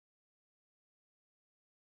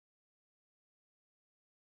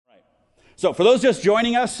So for those just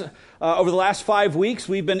joining us, over the last 5 weeks,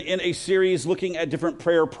 we've been in a series looking at different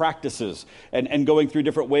prayer practices and going through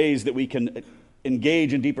different ways that we can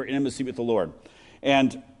engage in deeper intimacy with the Lord.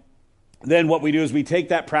 And then what we do is we take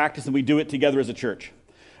that practice and we do it together as a church.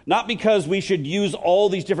 Not because we should use all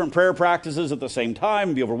these different prayer practices at the same time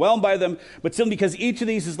and be overwhelmed by them, but simply because each of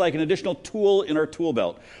these is like an additional tool in our tool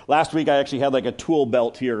belt. Last week, I actually had like a tool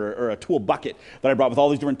belt here, or a tool bucket that I brought with all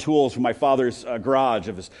these different tools from my father's garage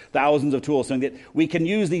of his thousands of tools, saying that we can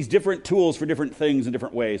use these different tools for different things in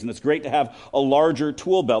different ways. And it's great to have a larger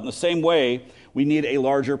tool belt. In the same way, we need a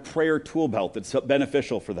larger prayer tool belt that's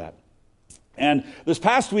beneficial for that. And this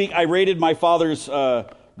past week, I raided my father's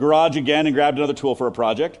garage again and grabbed another tool for a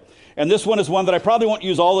project. And this one is one that I probably won't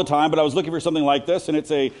use all the time, but I was looking for something like this, and it's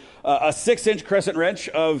a 6-inch crescent wrench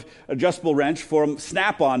of adjustable wrench from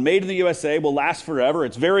Snap-on, made in the USA, will last forever.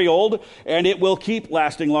 It's very old, and it will keep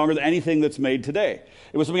lasting longer than anything that's made today.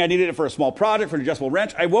 It was something I needed it for a small project, for an adjustable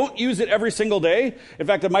wrench. I won't use it every single day. In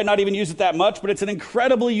fact, I might not even use it that much, but it's an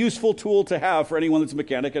incredibly useful tool to have for anyone that's a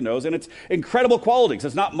mechanic and knows, and it's incredible quality, because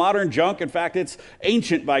it's not modern junk. In fact, it's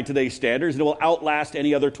ancient by today's standards, and it will outlast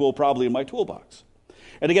any other tool probably in my toolbox.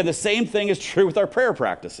 And again, the same thing is true with our prayer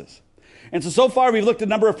practices. And so far, we've looked at a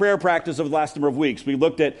number of prayer practices over the last number of weeks. We've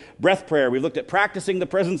looked at breath prayer. We've looked at practicing the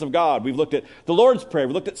presence of God. We've looked at the Lord's Prayer.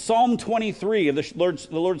 We looked at Psalm 23 of the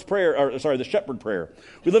Lord's Prayer, the Shepherd Prayer.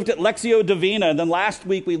 We looked at Lectio Divina, and then last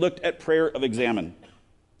week we looked at prayer of examine.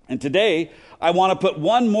 And today, I want to put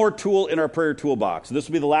one more tool in our prayer toolbox. This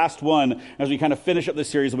will be the last one as we kind of finish up this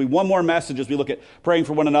series. There'll be one more message as we look at praying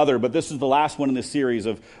for one another, but this is the last one in this series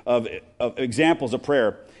of examples of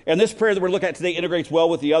prayer. And this prayer that we're looking at today integrates well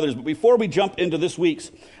with the others. But before we jump into this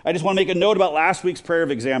week's, I just want to make a note about last week's prayer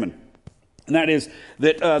of examine. And that is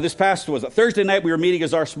that this past Thursday night, we were meeting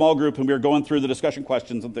as our small group, and we were going through the discussion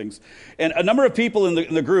questions and things. And a number of people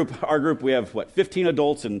in the group, our group, we have, 15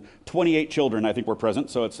 adults and 28 children, I think, were present.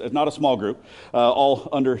 So it's not a small group, all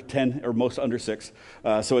under 10 or most under 6.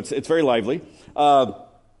 So it's very lively.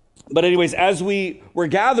 But anyways, as we were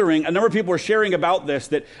gathering, a number of people were sharing about this,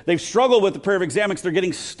 that they've struggled with the prayer of examine because they're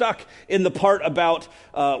getting stuck in the part about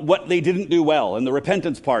what they didn't do well, and the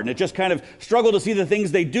repentance part. And it just kind of struggle to see the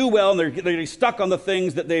things they do well, and they're getting stuck on the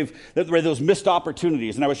things that were those missed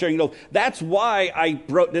opportunities. And I was sharing, that's why I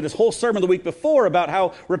did this whole sermon the week before about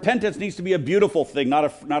how repentance needs to be a beautiful thing, not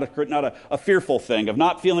a fearful thing, of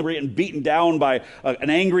not feeling we're getting beaten down by an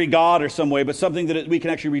angry God or some way, but something that we can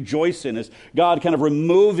actually rejoice in, is God kind of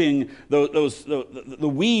removing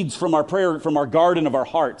the weeds from our prayer, from our garden of our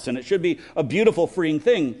hearts. And it should be a beautiful, freeing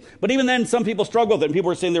thing. But even then, some people struggle with it, and people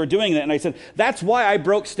were saying they were doing it. And I said, that's why I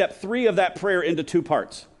broke step 3 of that prayer into 2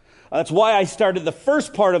 parts. That's why I started the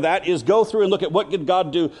first part of that, is go through and look at what did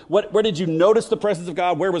God do? Where did you notice the presence of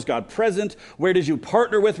God? Where was God present? Where did you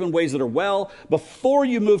partner with him in ways that are well? Before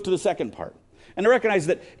you move to the second part. And I recognize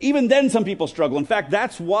that even then some people struggle. In fact,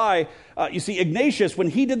 that's why, you see, Ignatius, when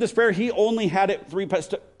he did this prayer, he only had it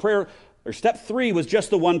step 3 was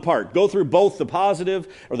just the one part. Go through both the positive,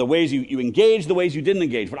 or the ways you engage, the ways you didn't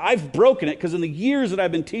engage. But I've broken it because in the years that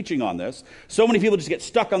I've been teaching on this, so many people just get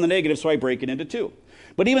stuck on the negative, so I break it into 2.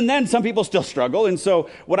 But even then, some people still struggle. And so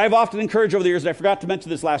what I've often encouraged over the years, and I forgot to mention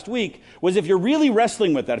this last week, was if you're really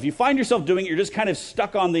wrestling with that, if you find yourself doing it, you're just kind of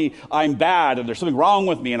stuck on the I'm bad, and there's something wrong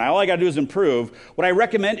with me, and all I got to do is improve, what I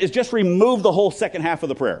recommend is just remove the whole second half of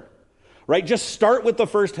the prayer. Right? Just start with the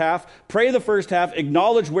first half, pray the first half,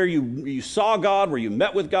 acknowledge where you saw God, where you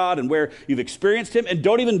met with God, and where you've experienced him, and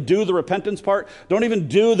don't even do the repentance part. Don't even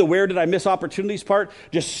do the where did I miss opportunities part.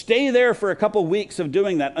 Just stay there for a couple weeks of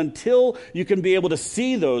doing that until you can be able to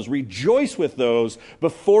see those, rejoice with those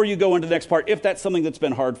before you go into the next part, if that's something that's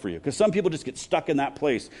been hard for you. Because some people just get stuck in that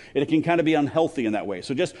place, and it can kind of be unhealthy in that way.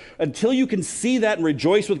 So just until you can see that and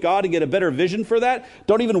rejoice with God and get a better vision for that,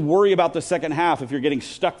 don't even worry about the second half if you're getting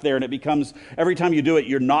stuck there and it becomes every time you do it,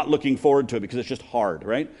 you're not looking forward to it because it's just hard,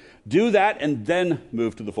 right? Do that and then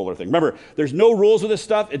move to the fuller thing. Remember, there's no rules with this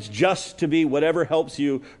stuff. It's just to be whatever helps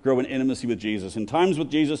you grow in intimacy with Jesus. And times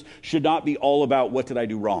with Jesus should not be all about what did I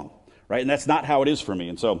do wrong, right? And that's not how it is for me.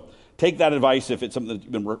 And so take that advice if it's something that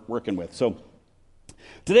you've been working with. So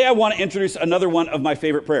today I want to introduce another one of my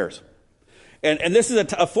favorite prayers. And this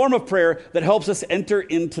is a form of prayer that helps us enter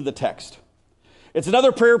into the text. It's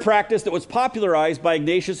another prayer practice that was popularized by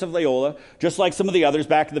Ignatius of Loyola, just like some of the others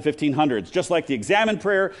back in the 1500s. Just like the examen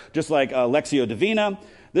prayer, just like Lectio Divina.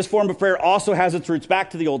 This form of prayer also has its roots back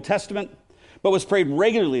to the Old Testament, but was prayed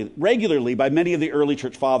regularly by many of the early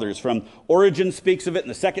church fathers. From Origen speaks of it in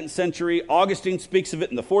the 2nd century, Augustine speaks of it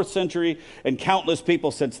in the 4th century, and countless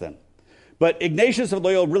people since then. But Ignatius of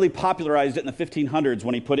Loyola really popularized it in the 1500s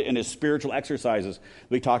when he put it in his spiritual exercises that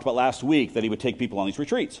we talked about last week, that he would take people on these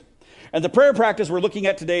retreats. And the prayer practice we're looking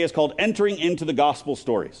at today is called entering into the gospel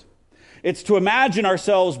stories. It's to imagine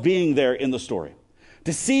ourselves being there in the story,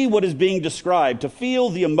 to see what is being described, to feel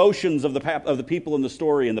the emotions of the people in the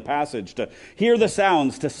story and the passage, to hear the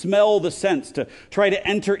sounds, to smell the scents, to try to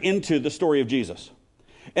enter into the story of Jesus.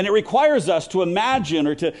 And it requires us to imagine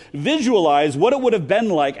or to visualize what it would have been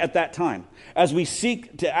like at that time as we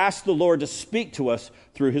seek to ask the Lord to speak to us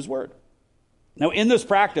through his word. Now, in this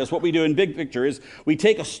practice, what we do in big picture is we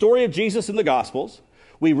take a story of Jesus in the Gospels,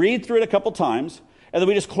 we read through it a couple times, and then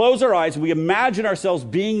we just close our eyes and we imagine ourselves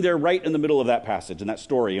being there right in the middle of that passage and that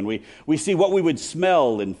story. And we see what we would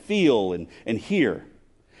smell and feel and hear.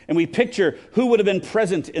 And we picture who would have been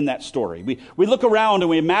present in that story. We look around and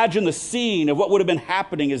we imagine the scene of what would have been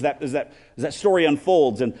happening as that story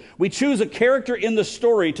unfolds. And we choose a character in the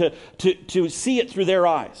story to see it through their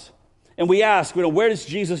eyes. And we ask, where is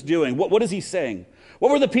Jesus doing? What is he saying?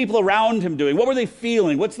 What were the people around him doing? What were they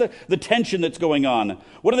feeling? What's the tension that's going on?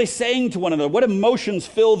 What are they saying to one another? What emotions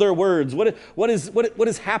fill their words? What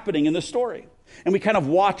is happening in the story? And we kind of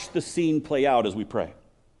watch the scene play out as we pray.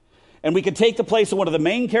 And we could take the place of one of the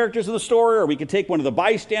main characters of the story, or we could take one of the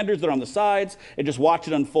bystanders that are on the sides and just watch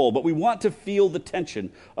it unfold. But we want to feel the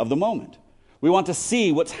tension of the moment. We want to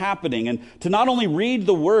see what's happening and to not only read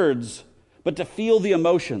the words, but to feel the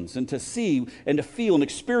emotions and to see and to feel and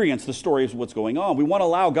experience the story of what's going on. We want to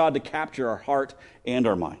allow God to capture our heart and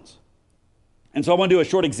our minds. And so I want to do a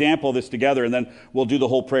short example of this together, and then we'll do the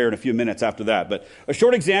whole prayer in a few minutes after that. But a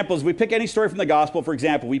short example is we pick any story from the gospel. For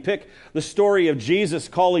example, we pick the story of Jesus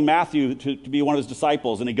calling Matthew to be one of his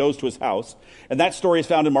disciples, and he goes to his house. And that story is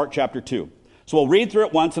found in Mark chapter 2. So we'll read through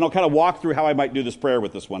it once, and I'll kind of walk through how I might do this prayer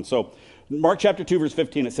with this one. So Mark chapter 2, verse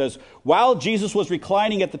 15, it says, "While Jesus was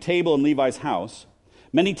reclining at the table in Levi's house,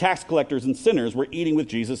 many tax collectors and sinners were eating with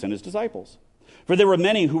Jesus and his disciples, for there were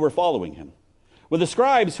many who were following him. When the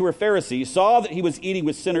scribes who were Pharisees saw that he was eating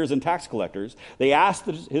with sinners and tax collectors, they asked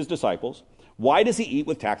his disciples, 'Why does he eat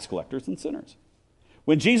with tax collectors and sinners?'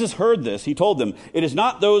 When Jesus heard this, he told them, 'It is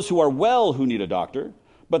not those who are well who need a doctor,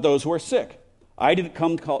 but those who are sick. I didn't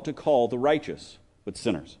come to call the righteous, but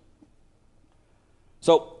sinners.'"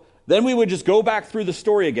 So then we would just go back through the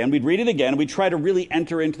story again. We'd read it again, and we'd try to really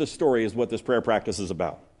enter into the story is what this prayer practice is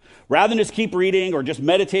about. Rather than just keep reading or just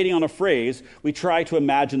meditating on a phrase, we try to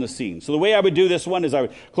imagine the scene. So the way I would do this one is I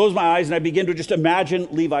would close my eyes and I begin to just imagine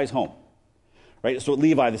Levi's home. Right? So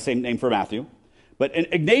Levi, the same name for Matthew. But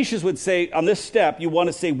Ignatius would say, on this step, you want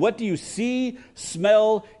to say, what do you see,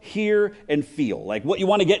 smell, hear, and feel? Like what you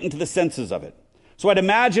want to get into the senses of it. So I'd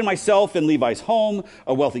imagine myself in Levi's home,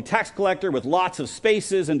 a wealthy tax collector with lots of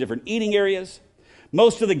spaces and different eating areas.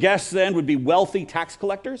 Most of the guests then would be wealthy tax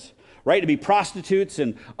collectors, right? To be prostitutes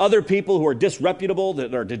and other people who are disreputable,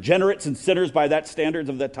 that are degenerates and sinners by that standards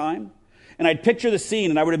of that time. And I'd picture the scene,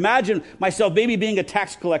 and I would imagine myself maybe being a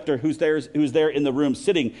tax collector who's there in the room,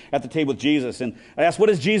 sitting at the table with Jesus. And I ask, what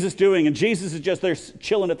is Jesus doing? And Jesus is just there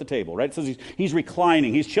chilling at the table, right? It says he's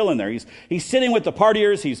reclining, he's chilling there. He's sitting with the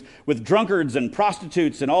partiers, he's with drunkards and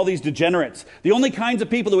prostitutes and all these degenerates. The only kinds of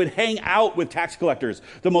people that would hang out with tax collectors,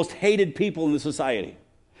 the most hated people in the society,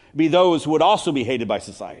 be those who would also be hated by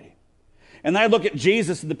society. And then I'd look at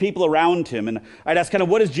Jesus and the people around him, and I'd ask kind of,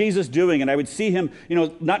 what is Jesus doing? And I would see him,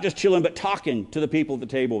 not just chilling, but talking to the people at the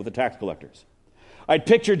table with the tax collectors. I'd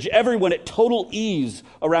picture everyone at total ease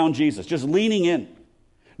around Jesus, just leaning in.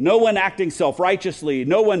 No one acting self-righteously,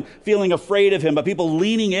 no one feeling afraid of him, but people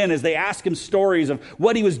leaning in as they ask him stories of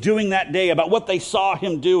what he was doing that day, about what they saw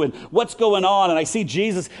him do and what's going on. And I see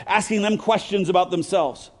Jesus asking them questions about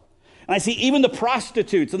themselves. And I see even the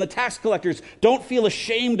prostitutes and the tax collectors don't feel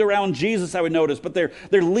ashamed around Jesus, I would notice, but they're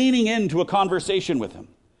leaning into a conversation with him.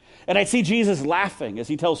 And I see Jesus laughing as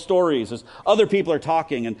he tells stories, as other people are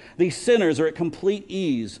talking, and these sinners are at complete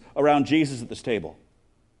ease around Jesus at this table,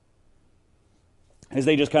 as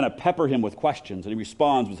they just kind of pepper him with questions, and he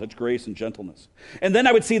responds with such grace and gentleness. And then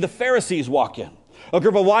I would see the Pharisees walk in, a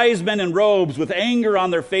group of wise men in robes with anger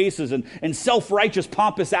on their faces and self-righteous,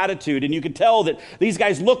 pompous attitude. And you could tell that these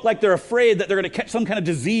guys look like they're afraid that they're going to catch some kind of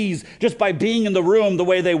disease just by being in the room the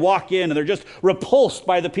way they walk in. And they're just repulsed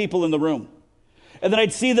by the people in the room. And then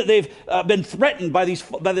I'd see that they've been threatened by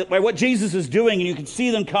what Jesus is doing, and you can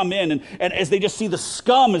see them come in, and as they just see the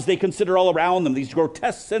scum as they consider all around them, these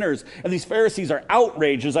grotesque sinners, and these Pharisees are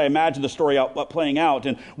outraged as I imagine the story playing out.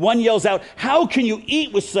 And one yells out, "How can you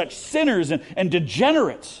eat with such sinners and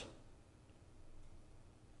degenerates?"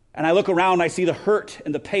 And I look around, and I see the hurt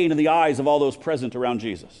and the pain in the eyes of all those present around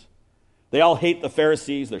Jesus. They all hate the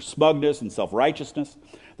Pharisees, their smugness and self-righteousness,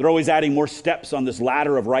 They're always adding more steps on this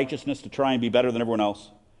ladder of righteousness to try and be better than everyone else.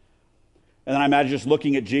 And then I imagine just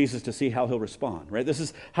looking at Jesus to see how he'll respond, right? This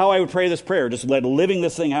is how I would pray this prayer, just living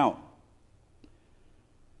this thing out.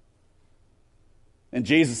 And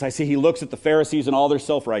Jesus, I see he looks at the Pharisees and all their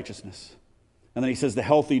self-righteousness. And then he says, the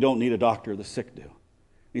healthy don't need a doctor, the sick do.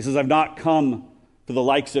 He says, I've not come for the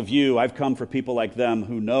likes of you. I've come for people like them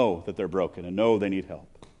who know that they're broken and know they need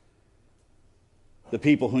help. The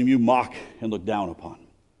people whom you mock and look down upon.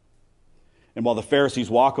 And while the Pharisees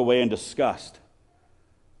walk away in disgust,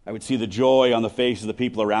 I would see the joy on the faces of the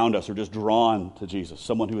people around us who are just drawn to Jesus,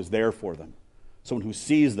 someone who is there for them, someone who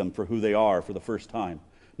sees them for who they are for the first time,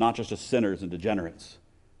 not just as sinners and degenerates,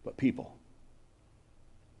 but people.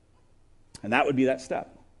 And that would be that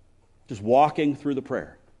step, just walking through the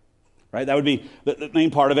prayer, right? That would be the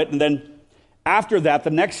main part of it. And then after that, the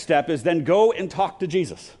next step is then go and talk to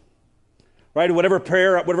Jesus, right? Whatever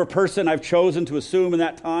prayer, whatever person I've chosen to assume in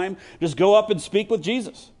that time, just go up and speak with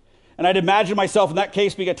Jesus. And I'd imagine myself in that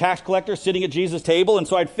case being a tax collector sitting at Jesus' table, and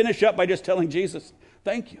so I'd finish up by just telling Jesus,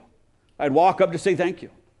 thank you. I'd walk up to say thank you.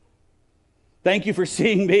 Thank you for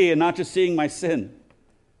seeing me and not just seeing my sin.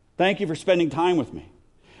 Thank you for spending time with me.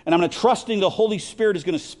 And I'm trusting the Holy Spirit is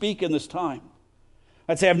going to speak in this time.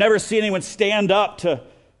 I'd say I've never seen anyone stand up to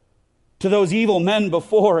those evil men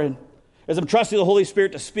before, and as I'm trusting the Holy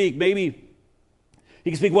Spirit to speak, maybe he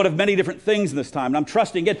can speak one of many different things in this time. And I'm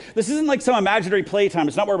trusting. Again, this isn't like some imaginary playtime.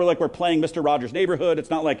 It's not where we're playing Mr. Rogers' Neighborhood. It's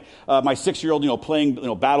not like my 6-year-old,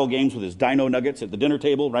 playing battle games with his dino nuggets at the dinner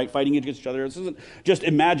table, right, fighting against each other. This isn't just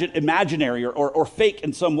imaginary or fake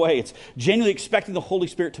in some way. It's genuinely expecting the Holy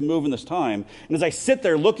Spirit to move in this time. And as I sit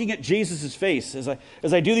there looking at Jesus' face, as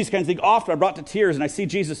I do these kinds of things, often I'm brought to tears, and I see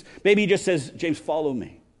Jesus. Maybe he just says, James, follow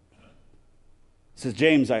me. He says,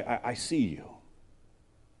 James, I see you.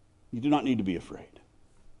 You do not need to be afraid.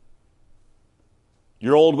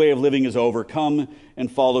 Your old way of living is over. Come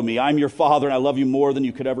and follow me. I'm your Father, and I love you more than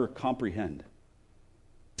you could ever comprehend.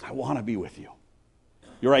 I want to be with you.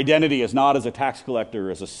 Your identity is not as a tax collector,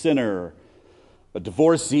 as a sinner, a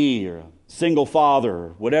divorcee, or a single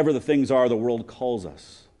father, whatever the things are the world calls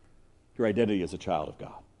us. Your identity is a child of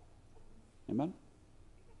God. Amen?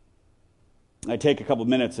 I'd take a couple of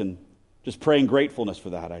minutes and just pray in gratefulness for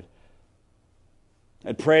that.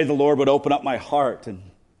 I'd pray the Lord would open up my heart, and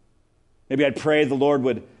maybe I'd pray the Lord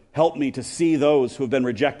would help me to see those who have been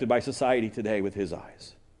rejected by society today with his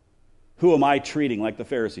eyes. Who am I treating like the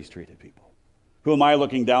Pharisees treated people? Who am I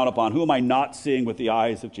looking down upon? Who am I not seeing with the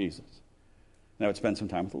eyes of Jesus? And I would spend some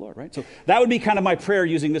time with the Lord, right? So that would be kind of my prayer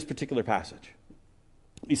using this particular passage.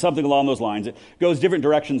 It'd be something along those lines. It goes different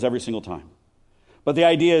directions every single time. But the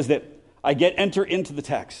idea is that I enter into the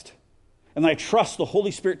text, and I trust the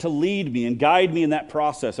Holy Spirit to lead me and guide me in that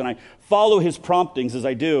process. And I follow his promptings as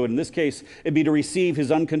I do. And in this case, it'd be to receive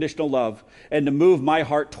his unconditional love and to move my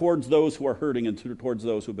heart towards those who are hurting and towards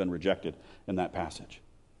those who have been rejected in that passage.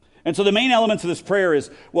 And so the main elements of this prayer is,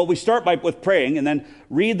 well, we start with praying and then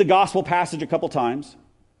read the gospel passage a couple times.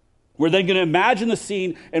 We're then going to imagine the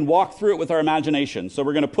scene and walk through it with our imagination. So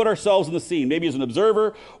we're going to put ourselves in the scene, maybe as an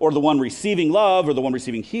observer, or the one receiving love, or the one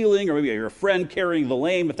receiving healing, or maybe you're a friend carrying the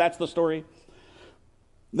lame, if that's the story.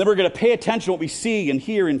 Then we're going to pay attention to what we see and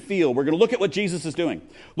hear and feel. We're going to look at what Jesus is doing.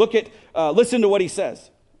 Listen to what he says.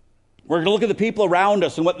 We're going to look at the people around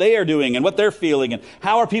us and what they are doing and what they're feeling and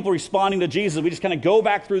how are people responding to Jesus. We just kind of go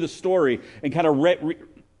back through the story and kind of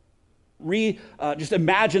just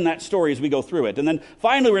imagine that story as we go through it. And then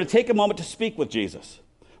finally, we're going to take a moment to speak with Jesus.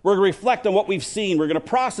 We're going to reflect on what we've seen. We're going to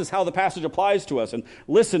process how the passage applies to us and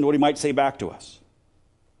listen to what he might say back to us.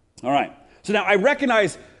 All right. So now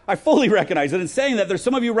I fully recognize that in saying that, there's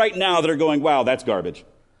some of you right now that are going, wow, that's garbage.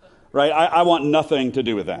 Right? I want nothing to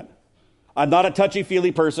do with that. I'm not a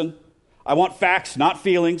touchy-feely person. I want facts, not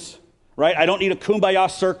feelings. Right? I don't need a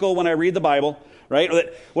kumbaya circle when I read the Bible. Right?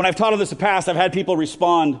 When I've taught on this in the past, I've had people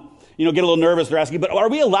respond, get a little nervous. They're asking, but are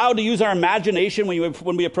we allowed to use our imagination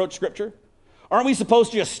when we approach Scripture? Aren't we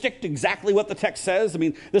supposed to just stick to exactly what the text says? I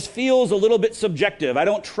mean, this feels a little bit subjective. I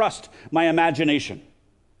don't trust my imagination.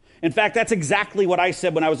 In fact, that's exactly what I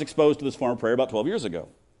said when I was exposed to this form of prayer about 12 years ago.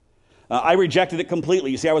 I rejected it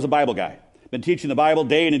completely. You see, I was a Bible guy. Been teaching the Bible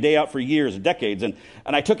day in and day out for years, decades, and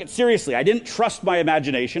I took it seriously. I didn't trust my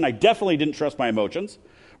imagination. I definitely didn't trust my emotions.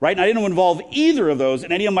 Right? And I didn't involve either of those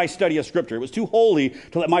in any of my study of Scripture. It was too holy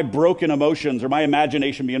to let my broken emotions or my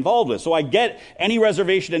imagination be involved with. So I get any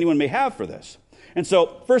reservation anyone may have for this. And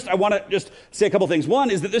so first I want to just say a couple things. One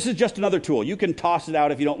is that this is just another tool. You can toss it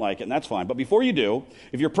out if you don't like it, and that's fine. But before you do,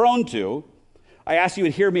 if you're prone to, I ask you to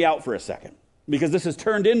hear me out for a second, because this has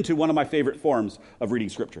turned into one of my favorite forms of reading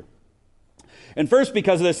Scripture. And first,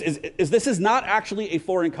 because of this, this is not actually a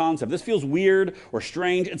foreign concept. This feels weird or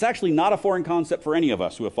strange. It's actually not a foreign concept for any of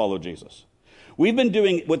us who have followed Jesus. We've been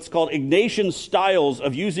doing what's called Ignatian styles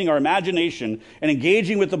of using our imagination and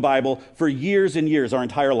engaging with the Bible for years and years, our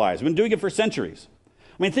entire lives. We've been doing it for centuries.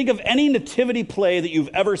 I mean, think of any nativity play that you've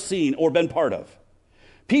ever seen or been part of.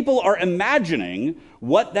 People are imagining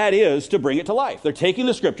what that is to bring it to life. They're taking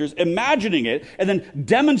the scriptures, imagining it, and then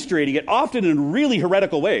demonstrating it, often in really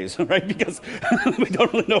heretical ways, right? Because we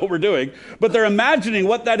don't really know what we're doing. But they're imagining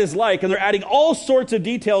what that is like, and they're adding all sorts of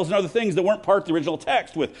details and other things that weren't part of the original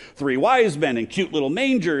text, with 3 wise men and cute little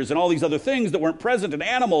mangers and all these other things that weren't present, and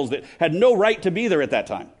animals that had no right to be there at that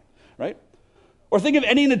time, right? Or think of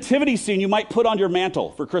any nativity scene you might put on your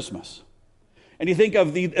mantle for Christmas. And you think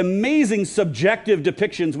of the amazing subjective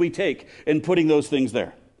depictions we take in putting those things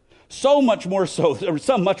there. So much more so,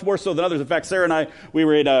 some much more so than others. In fact, Sarah and I, we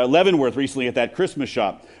were at Leavenworth recently at that Christmas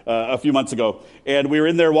shop a few months ago. And we were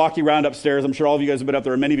in there walking around upstairs. I'm sure all of you guys have been up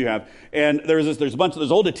there, or many of you have. And there's a bunch of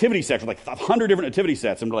those old nativity sets, like 100 different nativity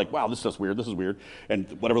sets. And we're like, wow, this is weird. This is weird. And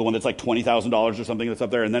whatever the one that's like $20,000 or something that's up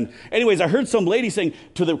there. And then, anyways, I heard some lady saying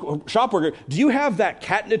to the shop worker, do you have that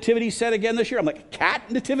cat nativity set again this year? I'm like, cat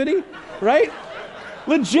nativity? Right?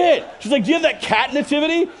 Legit. She's like, do you have that cat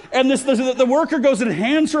nativity? And the worker goes and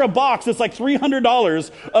hands her a box that's like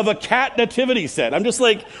 $300 of a cat nativity set. I'm just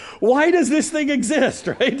like, why does this thing exist,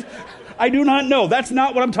 right? I do not know. That's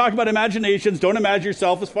not what I'm talking about. Imaginations. Don't imagine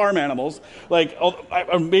yourself as farm animals. Like,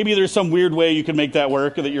 maybe there's some weird way you can make that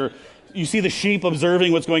work, that you see the sheep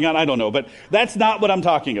observing what's going on. I don't know. But that's not what I'm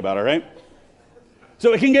talking about, all right?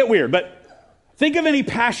 So it can get weird, but think of any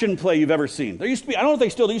passion play you've ever seen. There used to be, I don't know if they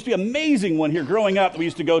still, there used to be an amazing one here growing up that we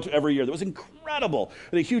used to go to every year. That was incredible.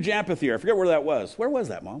 At a huge amphitheater. I forget where that was. Where was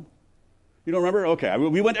that, Mom? You don't remember? Okay.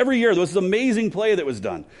 We went every year. There was this amazing play that was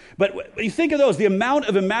done. But when you think of those, the amount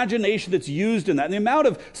of imagination that's used in that, and the amount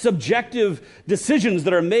of subjective decisions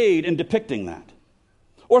that are made in depicting that.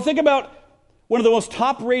 Or think about one of the most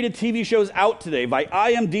top-rated TV shows out today by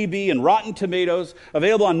IMDb and Rotten Tomatoes,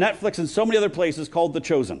 available on Netflix and so many other places, called The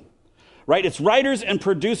Chosen. Right? Its writers and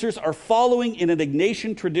producers are following in an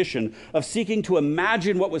Ignatian tradition of seeking to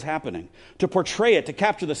imagine what was happening, to portray it, to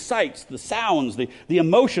capture the sights, the sounds, the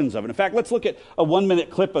emotions of it. In fact, let's look at a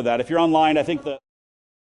 1-minute clip of that. If you're online, I think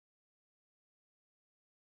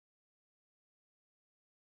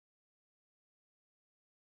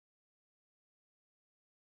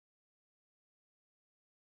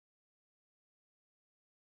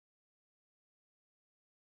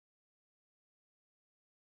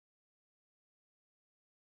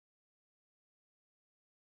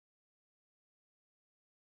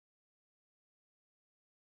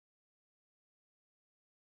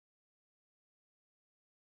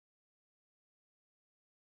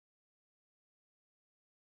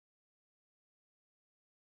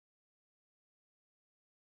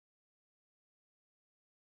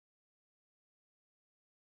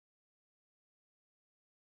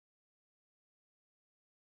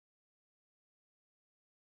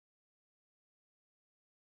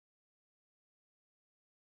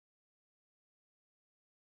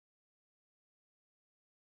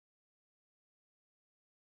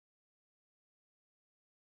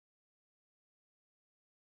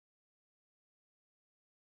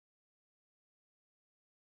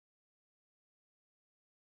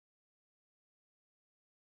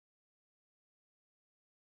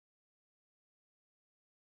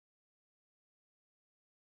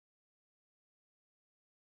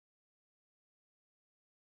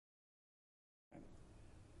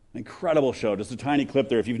incredible show. Just a tiny clip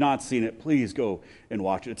there. If you've not seen it, please go and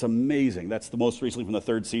watch it. It's amazing. That's the most recently from the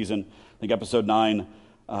 3rd season, I think episode 9.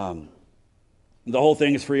 The whole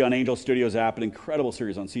thing is free on Angel Studios app. An incredible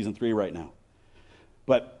series on season 3 right now.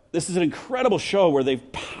 But this is an incredible show where they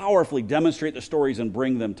powerfully demonstrate the stories and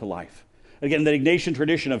bring them to life. Again, the Ignatian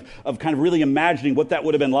tradition of kind of really imagining what that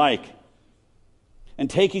would have been like, and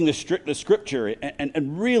taking the scripture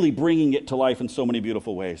and really bringing it to life in so many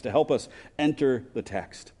beautiful ways to help us enter the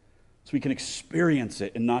text, so we can experience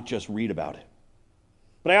it and not just read about it.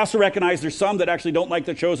 But I also recognize there's some that actually don't like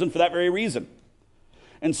The Chosen for that very reason.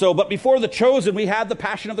 And so, but before The Chosen, we had The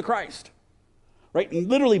Passion of the Christ, right? And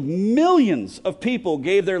literally millions of people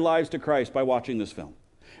gave their lives to Christ by watching this film.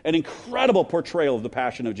 An incredible portrayal of the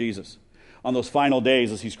passion of Jesus on those final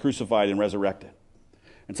days as he's crucified and resurrected.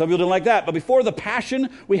 And some people didn't like that. But before The Passion,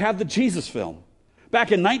 we had the Jesus film.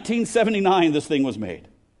 Back in 1979, this thing was made.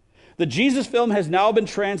 The Jesus film has now been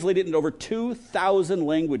translated into over 2,000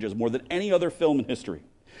 languages, more than any other film in history.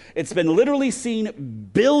 It's been literally seen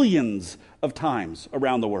billions of times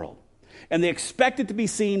around the world. and they expect it to be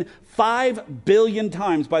seen 5 billion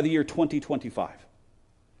times by the year 2025.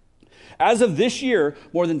 As of this year,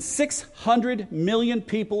 more than 600 million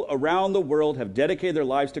people around the world have dedicated their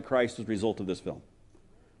lives to Christ as a result of this film.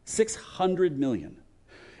 600 million.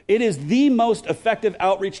 It is the most effective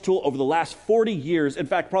outreach tool over the last 40 years. In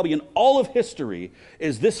fact, probably in all of history,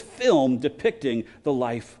 is this film depicting the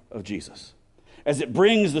life of Jesus, as it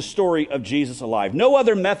brings the story of Jesus alive. No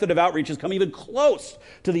other method of outreach has come even close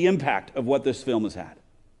to the impact of what this film has had,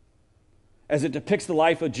 as it depicts the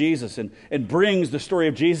life of Jesus and brings the story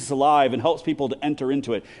of Jesus alive and helps people to enter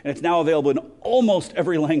into it. And it's now available in almost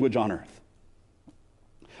every language on earth.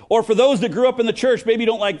 Or for those that grew up in the church, maybe you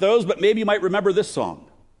don't like those, but maybe you might remember this song.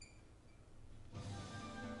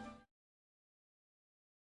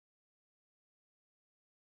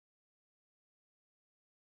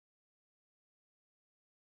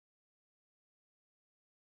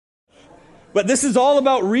 But this is all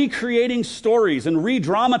about recreating stories and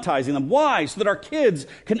re-dramatizing them. Why? So that our kids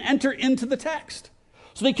can enter into the text.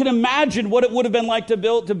 So they can imagine what it would have been like to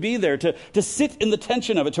be there, to sit in the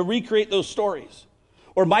tension of it, to recreate those stories.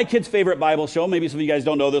 Or my kid's favorite Bible show, maybe some of you guys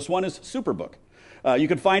don't know this one, is Superbook. You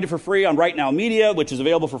can find it for free on Right Now Media, which is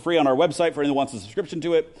available for free on our website for anyone who wants a subscription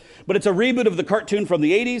to it. But it's a reboot of the cartoon from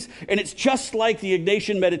the 80s, and it's just like the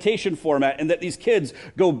Ignatian meditation format in that these kids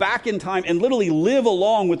go back in time and literally live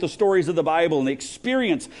along with the stories of the Bible, and they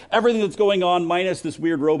experience everything that's going on, minus this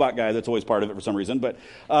weird robot guy that's always part of it for some reason, but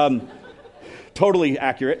totally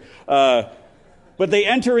accurate. But they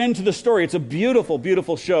enter into the story. It's a beautiful,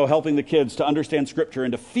 beautiful show helping the kids to understand Scripture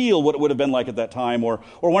and to feel what it would have been like at that time. Or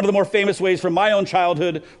one of the more famous ways from my own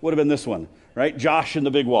childhood would have been this one, right? Josh and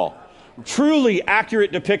the Big Wall. Truly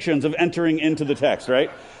accurate depictions of entering into the text,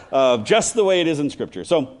 right? Just the way it is in Scripture.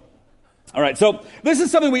 So, all right, so this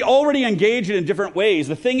is something we already engage in different ways.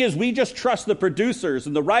 The thing is, we just trust the producers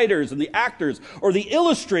and the writers and the actors or the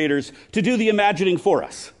illustrators to do the imagining for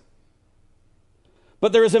us.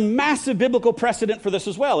 But there is a massive biblical precedent for this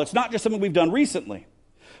as well. It's not just something we've done recently.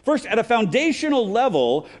 First, at a foundational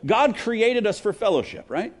level, God created us for fellowship,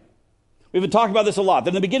 right? We've been talking about this a lot.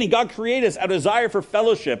 In the beginning, God created us out of desire for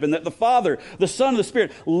fellowship, and that the Father, the Son, and the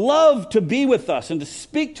Spirit love to be with us and to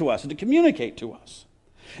speak to us and to communicate to us.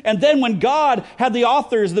 And then when God had the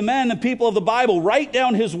authors, the men and people of the Bible write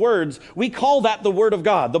down his words, we call that the Word of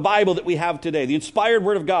God, the Bible that we have today, the inspired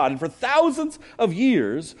Word of God. And for thousands of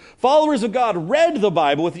years, followers of God read the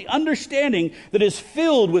Bible with the understanding that is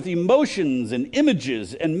filled with emotions and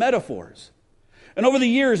images and metaphors. And over the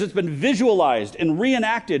years, it's been visualized and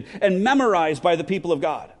reenacted and memorized by the people of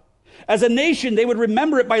God. As a nation, they would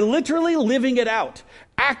remember it by literally living it out,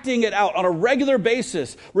 acting it out on a regular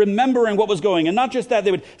basis, remembering what was going. And not just that, they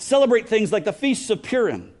would celebrate things like the Feasts of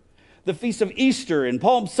Purim, the Feast of Easter and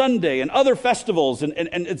Palm Sunday and other festivals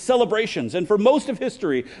and celebrations. And for most of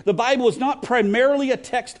history, the Bible is not primarily a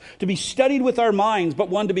text to be studied with our minds, but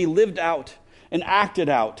one to be lived out and acted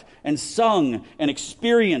out and sung and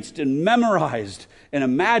experienced and memorized and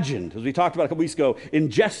imagined, as we talked about a couple weeks ago,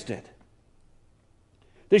 ingested.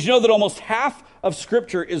 Did you know that almost half of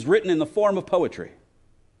Scripture is written in the form of poetry?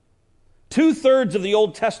 2/3 of the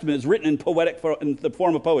Old Testament is written in the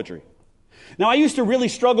form of poetry. Now, I used to really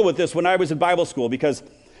struggle with this when I was in Bible school because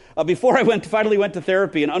before I finally went to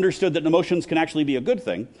therapy and understood that emotions can actually be a good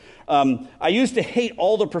thing, I used to hate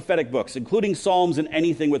all the prophetic books, including Psalms and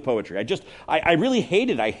anything with poetry. I really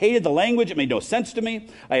hated it. I hated the language. It made no sense to me.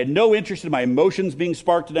 I had no interest in my emotions being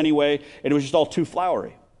sparked in any way, and it was just all too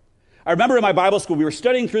flowery. I remember in my Bible school, we were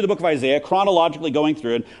studying through the book of Isaiah, chronologically going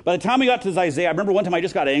through it. By the time we got to Isaiah, I remember one time I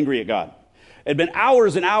just got angry at God. It had been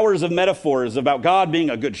hours and hours of metaphors about God being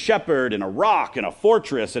a good shepherd and a rock and a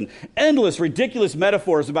fortress and endless ridiculous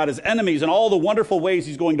metaphors about his enemies and all the wonderful ways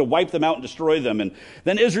he's going to wipe them out and destroy them. And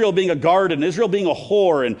then Israel being a garden, Israel being a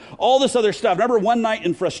whore, and all this other stuff. I remember one night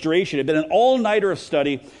in frustration, it had been an all-nighter of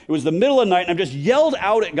study. It was the middle of the night, and I just yelled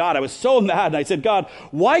out at God. I was so mad, and I said, God,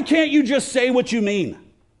 why can't you just say what you mean?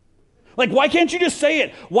 Like, why can't you just say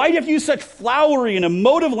it? Why do you have to use such flowery and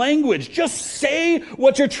emotive language? Just say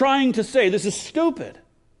what you're trying to say. This is stupid.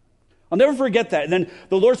 I'll never forget that. And then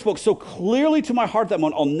the Lord spoke so clearly to my heart that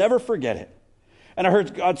moment, I'll never forget it. And I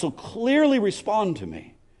heard God so clearly respond to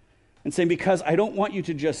me and saying, because I don't want you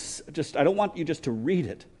to I don't want you just to read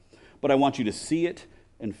it, but I want you to see it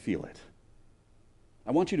and feel it.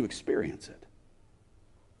 I want you to experience it.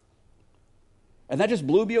 And that just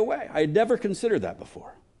blew me away. I had never considered that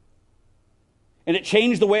before. And it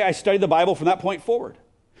changed the way I studied the Bible from that point forward.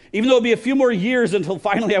 Even though it would be a few more years until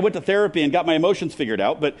finally I went to therapy and got my emotions figured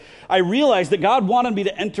out, but I realized that God wanted me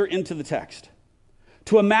to enter into the text,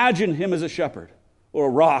 to imagine him as a shepherd, or a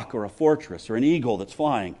rock, or a fortress, or an eagle that's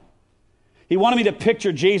flying. He wanted me to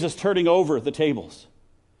picture Jesus turning over the tables.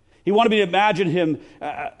 He wanted me to imagine him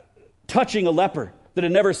touching a leper that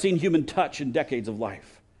had never seen human touch in decades of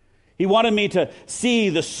life. He wanted me to see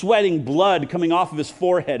the sweating blood coming off of his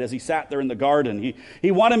forehead as he sat there in the garden.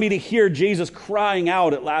 He wanted me to hear Jesus crying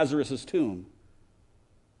out at Lazarus' tomb.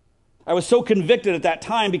 I was so convicted at that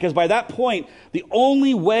time because by that point, the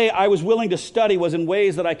only way I was willing to study was in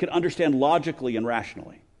ways that I could understand logically and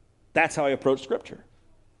rationally. That's how I approached Scripture.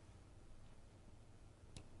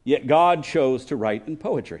 Yet God chose to write in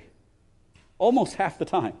poetry, almost half the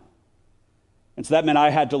time. And so that meant I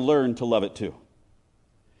had to learn to love it too.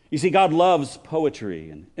 You see, God loves poetry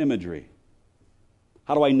and imagery.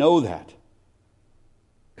 How do I know that?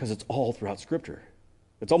 Because it's all throughout Scripture.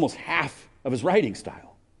 It's almost half of his writing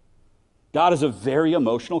style. God is a very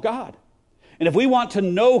emotional God. And if we want to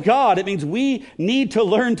know God, it means we need to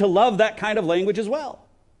learn to love that kind of language as well.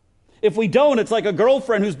 If we don't, it's like a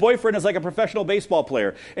girlfriend whose boyfriend is like a professional baseball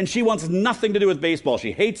player, and she wants nothing to do with baseball.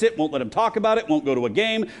 She hates it, won't let him talk about it, won't go to a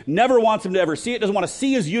game, never wants him to ever see it, doesn't want to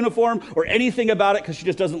see his uniform or anything about it because she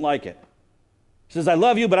just doesn't like it. She says, I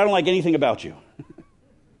love you, but I don't like anything about you.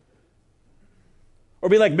 Or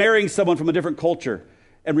be like marrying someone from a different culture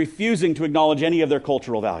and refusing to acknowledge any of their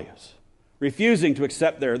cultural values. Refusing to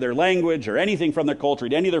accept their language or anything from their culture,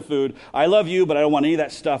 eat any of their food. I love you, but I don't want any of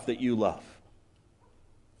that stuff that you love.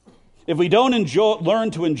 If we don't learn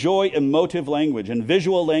to enjoy emotive language and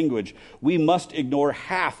visual language, we must ignore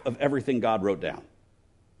half of everything God wrote down.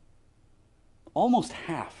 Almost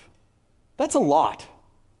half. That's a lot.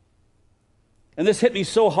 And this hit me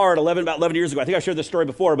so hard about 11 years ago. I think I shared this story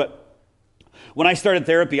before, but when I started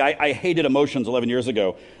therapy, I hated emotions 11 years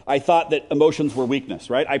ago. I thought that emotions were weakness,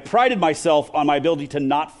 right? I prided myself on my ability to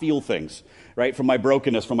not feel things, right, from my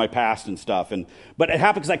brokenness, from my past and stuff. But it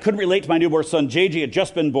happened because I couldn't relate to my newborn son. JJ had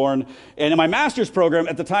just been born. And in my master's program,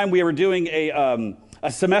 at the time, we were doing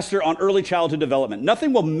a semester on early childhood development.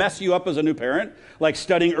 Nothing will mess you up as a new parent like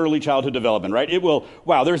studying early childhood development, right?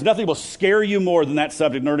 There's nothing will scare you more than that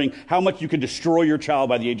subject, learning how much you can destroy your child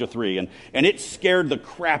by the age of 3. And it scared the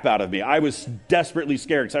crap out of me. I was desperately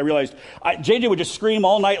scared because I realized JJ would just scream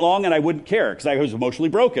all night long and I wouldn't care because I was emotionally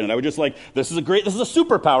broken. And I would just this is a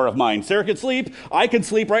superpower of mine. Sarah can sleep. I can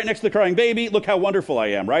sleep right next to the crying baby. Look how wonderful I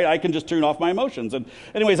am, right? I can just turn off my emotions. And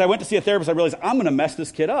anyways, I went to see a therapist. I realized I'm going to mess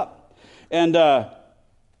this kid up. And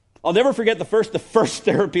I'll never forget the first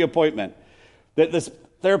therapy appointment that this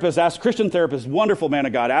therapist asked, Christian therapist, wonderful man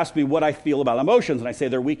of God, asked me what I feel about emotions, and I say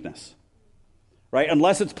they're weakness, right?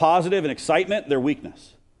 Unless it's positive and excitement, they're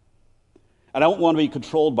weakness. And I don't want to be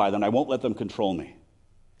controlled by them. I won't let them control me.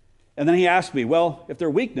 And then he asked me, well, if they're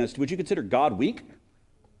weakness, would you consider God weak?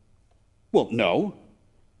 Well, no.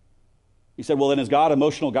 He said, well, then is God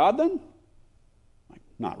emotional God then?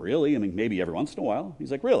 Not really. I mean, maybe every once in a while.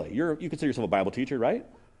 He's like, really? You consider yourself a Bible teacher, right?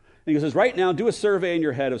 And he says, right now, do a survey in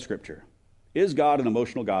your head of Scripture. Is God an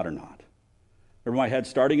emotional God or not? Remember my head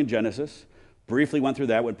starting in Genesis, briefly went through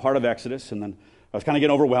that, went part of Exodus, and then I was kind of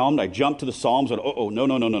getting overwhelmed. I jumped to the Psalms, and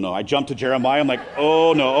no. I jumped to Jeremiah. I'm like,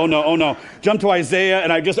 oh, no. Jumped to Isaiah,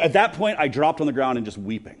 and at that point, I dropped on the ground and just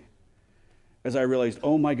weeping. As I realized,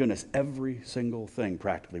 oh my goodness, every single thing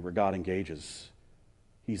practically where God engages,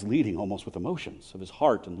 he's leading almost with emotions of his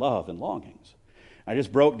heart and love and longings. I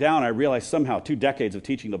just broke down. I realized somehow 2 decades of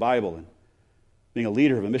teaching the Bible and being a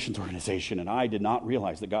leader of a missions organization, and I did not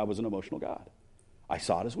realize that God was an emotional God. I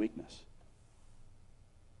saw it as weakness.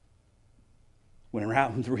 When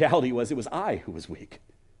the reality was, it was I who was weak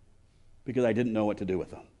because I didn't know what to do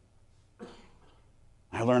with them.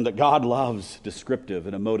 I learned that God loves descriptive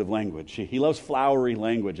and emotive language. He loves flowery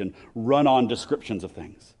language and run-on descriptions of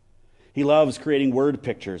things. He loves creating word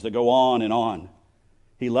pictures that go on and on.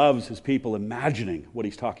 He loves his people imagining what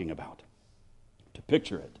he's talking about, to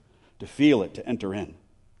picture it, to feel it, to enter in.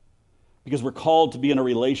 Because we're called to be in a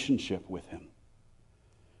relationship with him,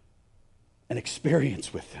 an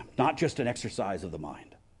experience with him, not just an exercise of the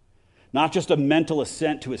mind, not just a mental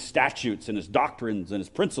assent to his statutes and his doctrines and his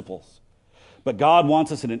principles, but God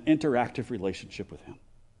wants us in an interactive relationship with him,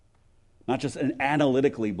 not just an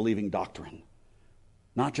analytically believing doctrine,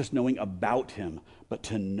 not just knowing about him, but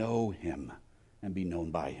to know him and be known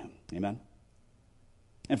by him. Amen?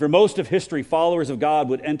 And for most of history, followers of God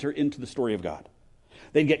would enter into the story of God.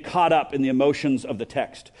 They'd get caught up in the emotions of the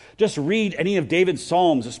text. Just read any of David's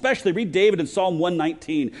Psalms, especially read David in Psalm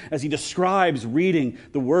 119 as he describes reading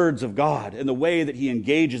the words of God and the way that he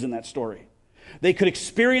engages in that story. They could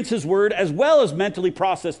experience his word as well as mentally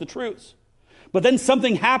process the truths. But then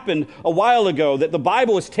something happened a while ago that the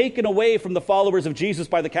Bible was taken away from the followers of Jesus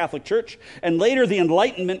by the Catholic Church. And later the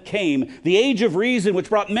Enlightenment came, the age of reason, which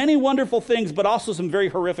brought many wonderful things, but also some very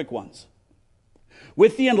horrific ones.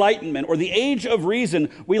 With the Enlightenment, or the age of reason,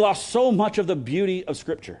 we lost so much of the beauty of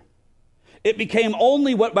Scripture. It became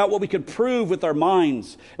only about what we could prove with our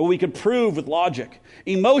minds, and what we could prove with logic.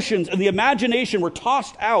 Emotions and the imagination were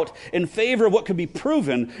tossed out in favor of what could be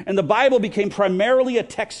proven, and the Bible became primarily a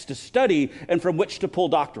text to study and from which to pull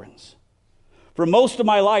doctrines. For most of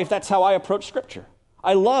my life, that's how I approached Scripture.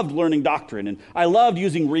 I loved learning doctrine, and I loved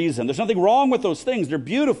using reason. There's nothing wrong with those things. They're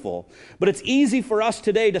beautiful. But it's easy for us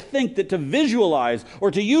today to think that to visualize or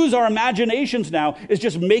to use our imaginations now is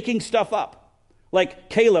just making stuff up. Like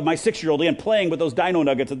Caleb, my 6-year-old, and playing with those dino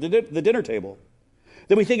nuggets at the dinner table.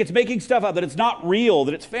 That we think it's making stuff up, that it's not real,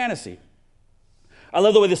 that it's fantasy. I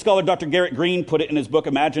love the way the scholar Dr. Garrett Green put it in his book,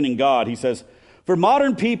 Imagining God. He says, "For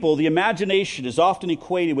modern people, the imagination is often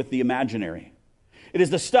equated with the imaginary. It is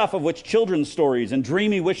the stuff of which children's stories and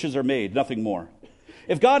dreamy wishes are made, nothing more.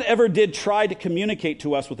 If God ever did try to communicate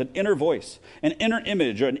to us with an inner voice, an inner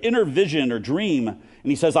image, or an inner vision or dream," and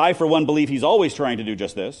he says, "I, for one, believe he's always trying to do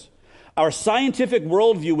just this, our scientific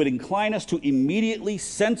worldview would incline us to immediately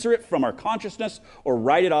censor it from our consciousness or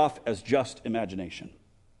write it off as just imagination."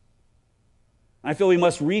 I feel we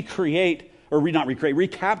must recapture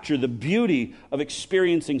the beauty of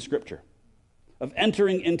experiencing Scripture, of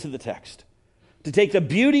entering into the text. To take the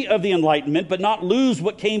beauty of the Enlightenment, but not lose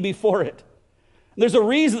what came before it. There's a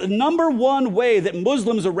reason, the number one way that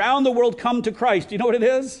Muslims around the world come to Christ, do you know what it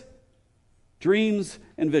is? Dreams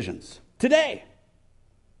and visions. Today,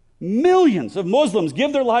 millions of Muslims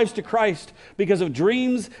give their lives to Christ because of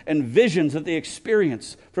dreams and visions that they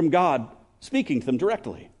experience from God speaking to them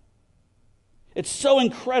directly. It's so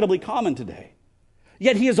incredibly common today.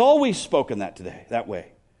 Yet he has always spoken that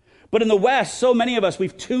way. But in the West, so many of us,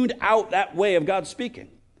 we've tuned out that way of God speaking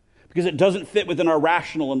because it doesn't fit within our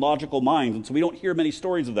rational and logical minds. And so we don't hear many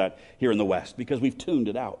stories of that here in the West because we've tuned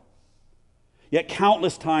it out. Yet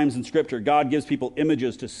countless times in Scripture, God gives people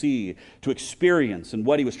images to see, to experience, and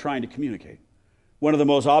what he was trying to communicate. One of the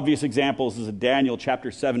most obvious examples is in Daniel chapter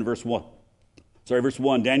 7, verse 1. Verse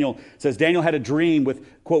 1. Daniel says, Daniel had a dream with,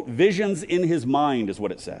 quote, visions in his mind, is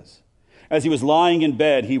what it says. As he was lying in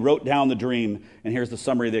bed, he wrote down the dream, and here's the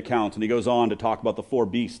summary of the account. And he goes on to talk about the 4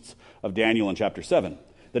 beasts of Daniel in chapter 7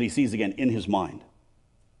 that he sees again in his mind.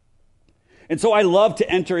 And so I love to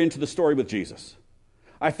enter into the story with Jesus.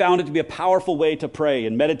 I found it to be a powerful way to pray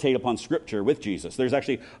and meditate upon Scripture with Jesus. There's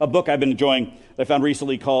actually a book I've been enjoying that I found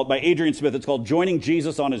recently by Adrian Smith. It's called Joining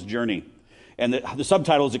Jesus on His Journey. And the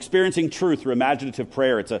subtitle is Experiencing Truth Through Imaginative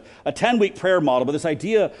Prayer. It's a 10-week prayer model, but this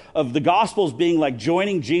idea of the Gospels being like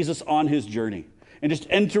joining Jesus on his journey and just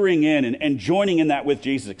entering in and joining in that with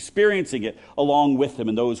Jesus, experiencing it along with him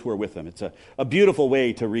and those who are with him. It's a beautiful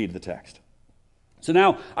way to read the text. So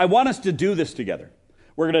now I want us to do this together.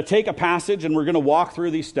 We're going to take a passage and we're going to walk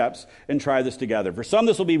through these steps and try this together. For some,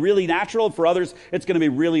 this will be really natural. For others, it's going to be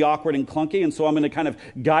really awkward and clunky. And so I'm going to kind of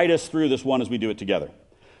guide us through this one as we do it together.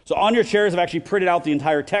 So on your chairs, I've actually printed out the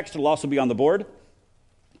entire text. It'll also be on the board.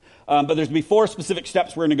 But there's going to be 4 specific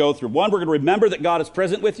steps we're going to go through. 1, we're going to remember that God is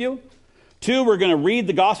present with you. 2, we're going to read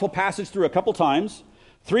the gospel passage through a couple times.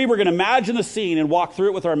 3, we're going to imagine the scene and walk through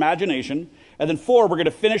it with our imagination. And then 4, we're going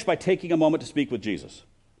to finish by taking a moment to speak with Jesus.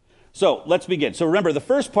 So let's begin. So remember, the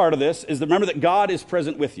first part of this is remember that God is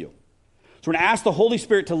present with you. So we're going to ask the Holy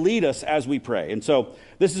Spirit to lead us as we pray. And so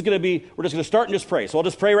this is going to be, we're just going to start and just pray. So I'll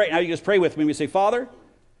just pray right now. You just pray with me. We say, Father,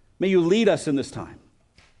 may you lead us in this time.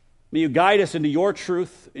 May you guide us into your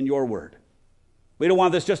truth and your word. We don't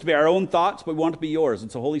want this just to be our own thoughts, but we want it to be yours.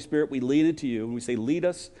 And so, Holy Spirit, we lean into you and we say, lead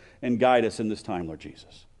us and guide us in this time, Lord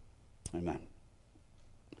Jesus. Amen.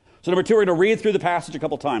 So number 2, we're going to read through the passage a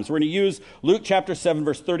couple times. We're going to use Luke chapter 7,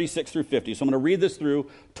 verse 36 through 50. So I'm going to read this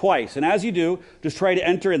through twice. And as you do, just try to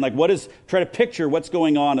enter in, try to picture what's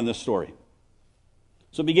going on in this story.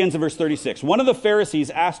 So it begins in verse 36. One of the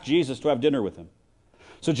Pharisees asked Jesus to have dinner with him.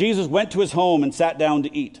 So Jesus went to his home and sat down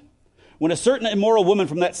to eat. When a certain immoral woman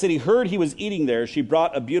from that city heard he was eating there, she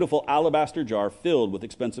brought a beautiful alabaster jar filled with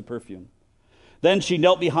expensive perfume. Then she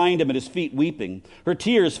knelt behind him at his feet, weeping. Her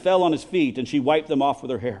tears fell on his feet, and she wiped them off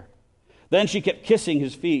with her hair. Then she kept kissing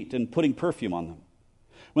his feet and putting perfume on them.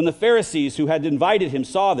 When the Pharisees who had invited him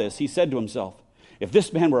saw this, he said to himself, if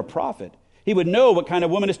this man were a prophet, he would know what kind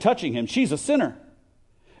of woman is touching him. She's a sinner.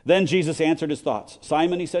 Then Jesus answered his thoughts.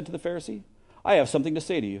 Simon, he said to the Pharisee, I have something to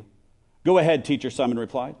say to you. Go ahead, teacher, Simon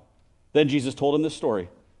replied. Then Jesus told him this story.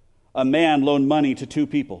 A man loaned money to 2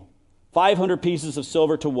 people, 500 pieces of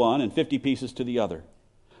silver to one and 50 pieces to the other.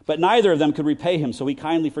 But neither of them could repay him, so he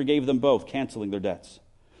kindly forgave them both, canceling their debts.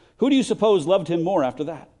 Who do you suppose loved him more after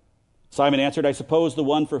that? Simon answered, I suppose the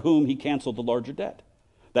one for whom he canceled the larger debt.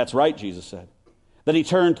 That's right, Jesus said. Then he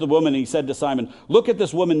turned to the woman and he said to Simon, "Look at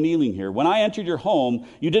this woman kneeling here. When I entered your home,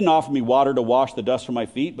 you didn't offer me water to wash the dust from my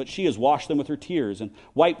feet, but she has washed them with her tears and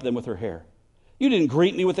wiped them with her hair. You didn't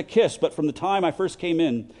greet me with a kiss, but from the time I first came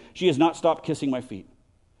in, she has not stopped kissing my feet.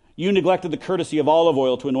 You neglected the courtesy of olive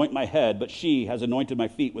oil to anoint my head, but she has anointed my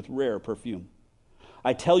feet with rare perfume.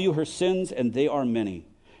 I tell you, her sins, and they are many,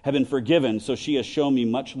 have been forgiven, so she has shown me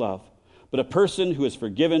much love. But a person who is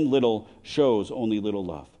forgiven little shows only little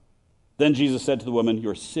love." Then Jesus said to the woman,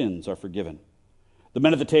 "Your sins are forgiven." The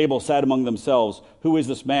men at the table said among themselves, "Who is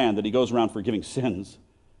this man that he goes around forgiving sins?"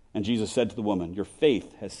 And Jesus said to the woman, "Your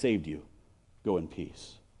faith has saved you. Go in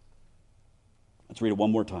peace." Let's read it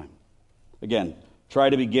one more time. Again, try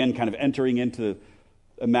to begin kind of entering into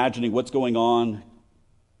imagining what's going on.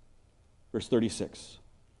 Verse 36.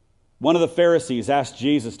 One of the Pharisees asked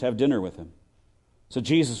Jesus to have dinner with him. So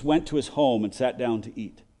Jesus went to his home and sat down to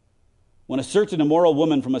eat. When a certain immoral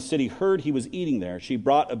woman from a city heard he was eating there, she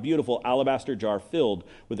brought a beautiful alabaster jar filled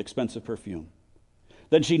with expensive perfume.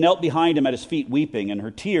 Then she knelt behind him at his feet weeping, and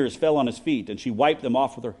her tears fell on his feet, and she wiped them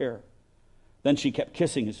off with her hair. Then she kept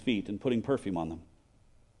kissing his feet and putting perfume on them.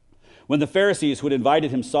 When the Pharisees who had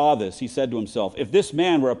invited him saw this, he said to himself, "If this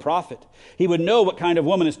man were a prophet, he would know what kind of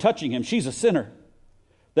woman is touching him. She's a sinner."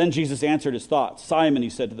 Then Jesus answered his thoughts. "Simon," he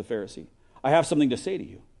said to the Pharisee, "I have something to say to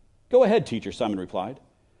you." "Go ahead, teacher," Simon replied.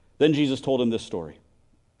 Then Jesus told him this story.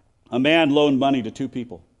 A man loaned money to two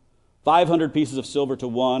people, 500 pieces of silver to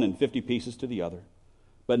one and 50 pieces to the other.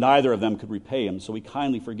 But neither of them could repay him, so he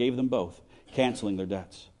kindly forgave them both, canceling their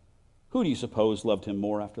debts. Who do you suppose loved him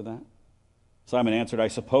more after that? Simon answered, "I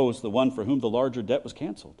suppose the one for whom the larger debt was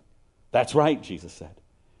canceled." "That's right," Jesus said.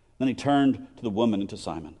 Then he turned to the woman and to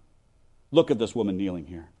Simon. "Look at this woman kneeling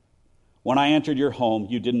here. When I entered your home,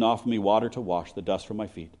 you didn't offer me water to wash the dust from my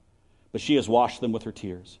feet, but she has washed them with her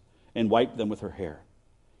tears and wiped them with her hair.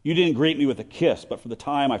 You didn't greet me with a kiss, but from the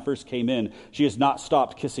time I first came in, she has not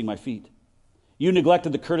stopped kissing my feet. You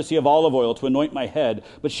neglected the courtesy of olive oil to anoint my head,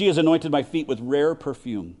 but she has anointed my feet with rare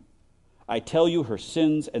perfume. I tell you, her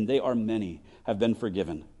sins, and they are many, have been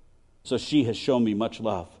forgiven. So she has shown me much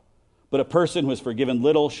love. But a person who is forgiven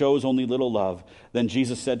little shows only little love." Then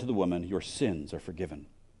Jesus said to the woman, "Your sins are forgiven."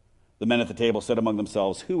 The men at the table said among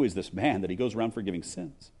themselves, "Who is this man that he goes around forgiving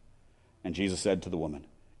sins?" And Jesus said to the woman,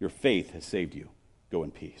 "Your faith has saved you. Go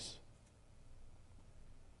in peace."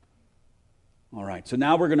 All right, so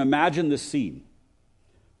now we're going to imagine this scene.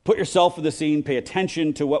 Put yourself in the scene. Pay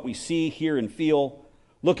attention to what we see, hear, and feel.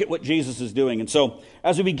 Look at what Jesus is doing. And so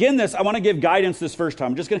as we begin this, I want to give guidance this first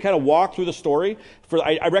time. I'm just going to kind of walk through the story.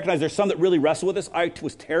 I recognize there's some that really wrestle with this. I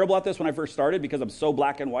was terrible at this when I first started because I'm so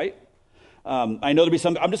black and white. I know there'll be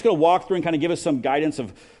some. I'm just going to walk through and kind of give us some guidance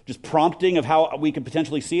of just prompting of how we could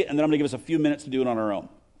potentially see it, and then I'm going to give us a few minutes to do it on our own.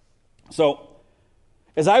 So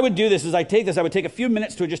as I would do this, I would take a few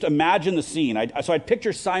minutes to just imagine the scene. So I'd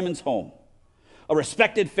picture Simon's home. A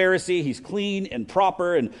respected Pharisee, he's clean and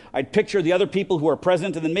proper, and I'd picture the other people who are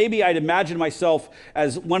present, and then maybe I'd imagine myself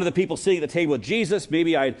as one of the people sitting at the table with Jesus.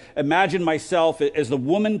 Maybe I'd imagine myself as the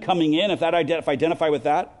woman coming in, if I identify with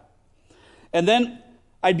that. And then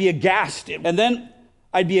I'd be aghast at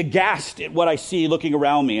what I see looking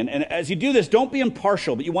around me. And as you do this, don't be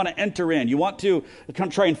impartial, but you want to enter in. You want to kind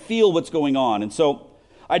of try and feel what's going on. And so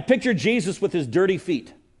I'd picture Jesus with his dirty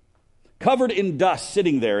feet, covered in dust,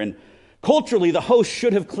 sitting there. And culturally, the host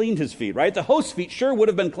should have cleaned his feet, right? The host's feet sure would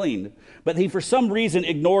have been cleaned, but he, for some reason,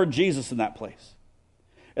 ignored Jesus in that place.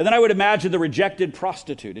 And then I would imagine the rejected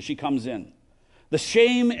prostitute as she comes in. The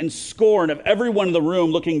shame and scorn of everyone in the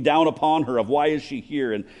room looking down upon her of why is she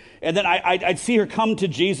here? And then I'd see her come to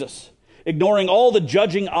Jesus, ignoring all the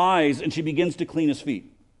judging eyes, and she begins to clean his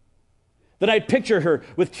feet. Then I'd picture her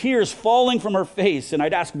with tears falling from her face, and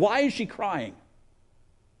I'd ask, why is she crying?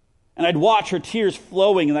 And I'd watch her tears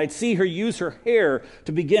flowing, and I'd see her use her hair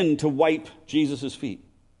to begin to wipe Jesus' feet.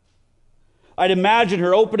 I'd imagine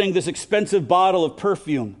her opening this expensive bottle of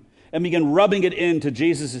perfume and begin rubbing it into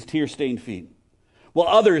Jesus' tear-stained feet, while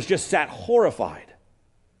others just sat horrified.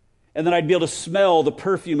 And then I'd be able to smell the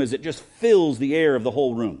perfume as it just fills the air of the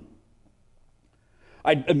whole room.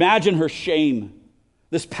 I'd imagine her shame,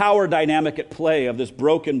 this power dynamic at play of this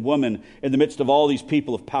broken woman in the midst of all these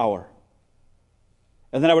people of power.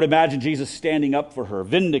 And then I would imagine Jesus standing up for her,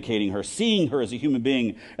 vindicating her, seeing her as a human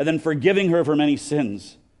being, and then forgiving her for many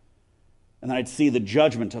sins. And then I'd see the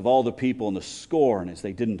judgment of all the people and the scorn as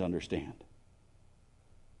they didn't understand.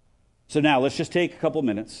 So now let's just take a couple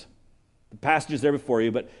minutes. The passage is there before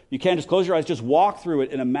you, but you can't just close your eyes, just walk through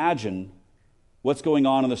it and imagine what's going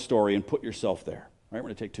on in the story and put yourself there. All right, we're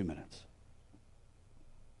going to take 2 minutes.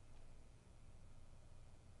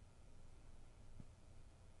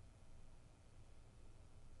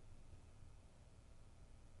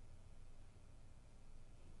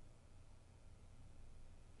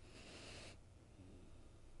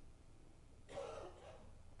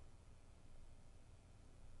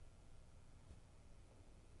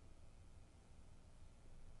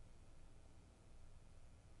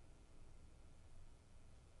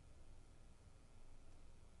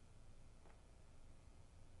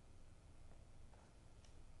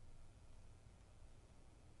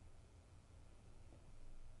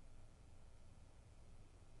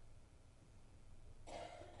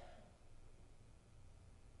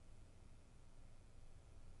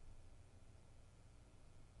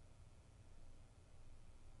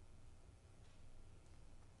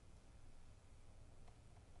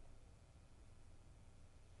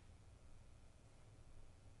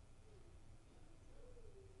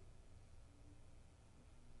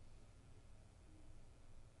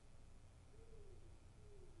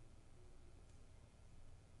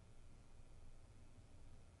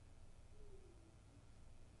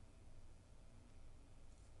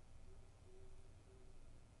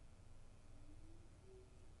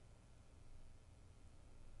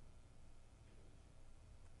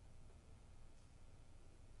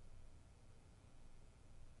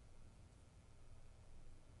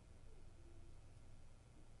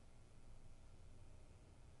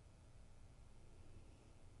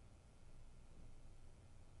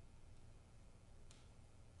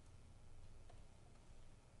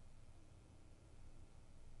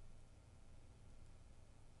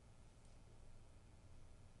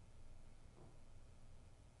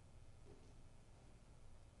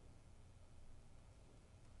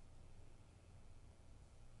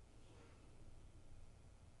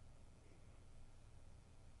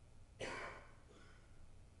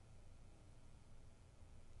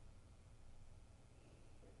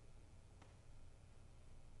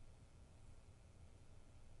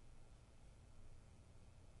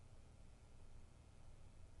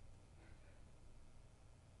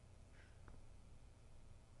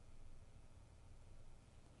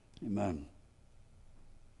 Amen.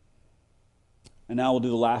 And now we'll do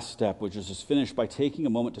the last step, which is just finish by taking a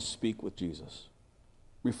moment to speak with Jesus.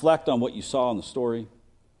 Reflect on what you saw in the story.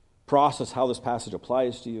 Process how this passage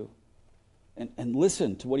applies to you. And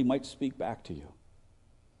listen to what he might speak back to you.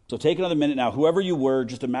 So take another minute now. Whoever you were,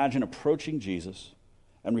 just imagine approaching Jesus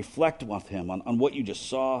and reflect with him on what you just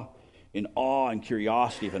saw in awe and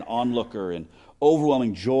curiosity of an onlooker and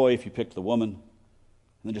overwhelming joy if you picked the woman. And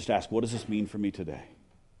then just ask, what does this mean for me today?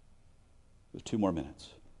 There's 2 more minutes.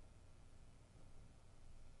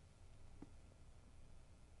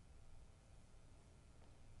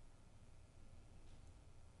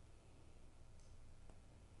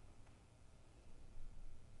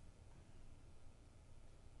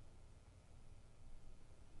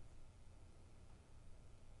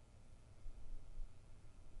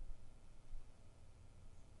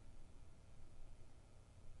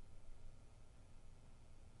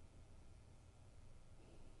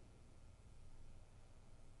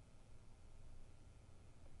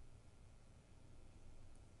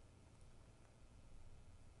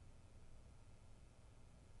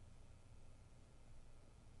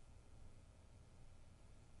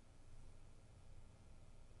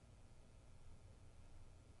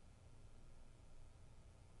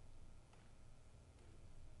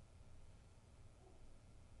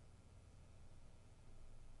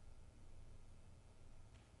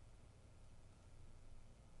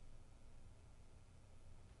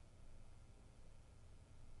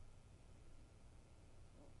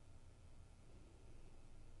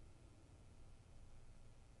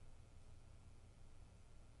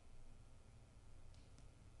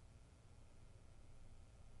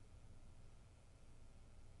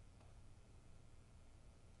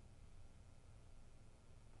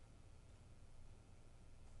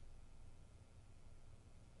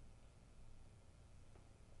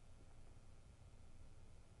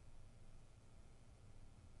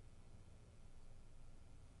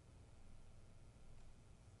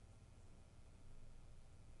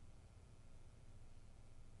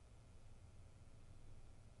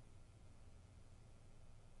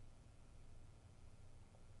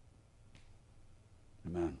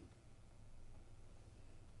 Amen.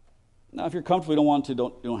 Now, if you're comfortable, you don't want to,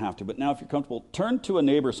 you don't have to. But now, if you're comfortable, turn to a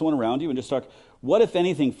neighbor, someone around you, and just talk. What, if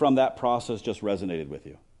anything, from that process just resonated with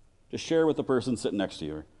you? Just share with the person sitting next to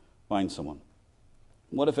you, or find someone.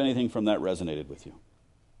 What, if anything, from that resonated with you?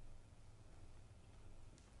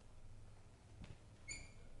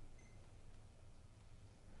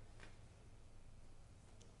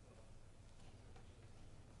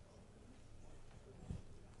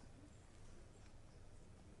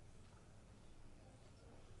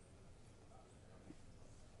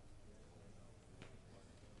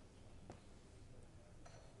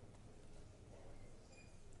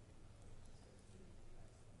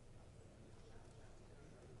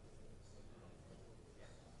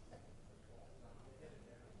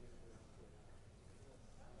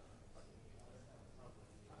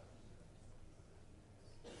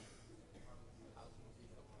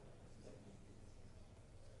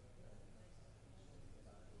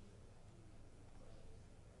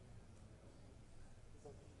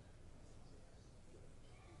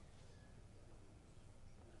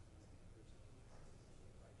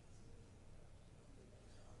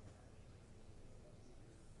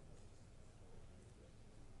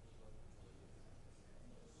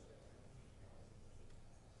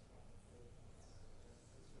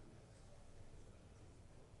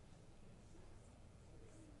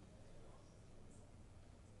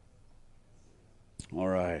 All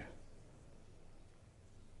right.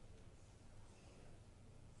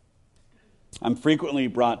 I'm frequently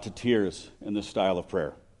brought to tears in this style of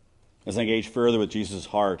prayer as I engage further with Jesus'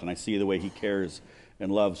 heart and I see the way he cares and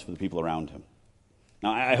loves for the people around him.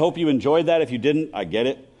 Now, I hope you enjoyed that. If you didn't, I get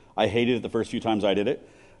it. I hated it the first few times I did it.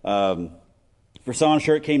 For some, I'm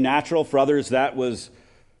sure it came natural. For others, that was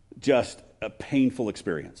just a painful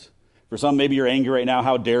experience. For some, maybe you're angry right now.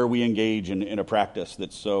 How dare we engage in a practice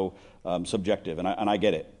that's so subjective? And I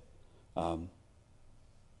get it. And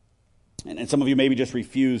some of you maybe just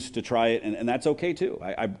refuse to try it, and that's okay too.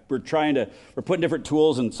 We're putting different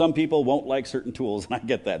tools, and some people won't like certain tools, and I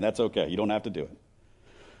get that. And that's okay. You don't have to do it.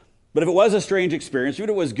 But if it was a strange experience, even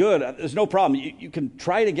if it was good, there's no problem. You can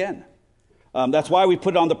try it again. That's why we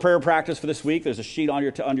put it on the prayer practice for this week. There's a sheet on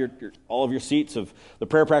all of your seats of the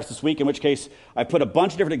prayer practice this week, in which case I put a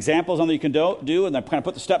bunch of different examples on that you can do, and I kind of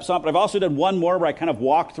put the steps on. But I've also done one more where I kind of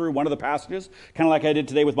walk through one of the passages, kind of like I did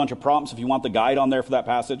today with a bunch of prompts if you want the guide on there for that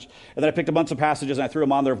passage. And then I picked a bunch of passages and I threw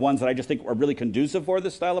them on there of ones that I just think are really conducive for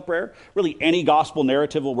this style of prayer. Really any gospel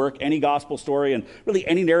narrative will work, any gospel story, and really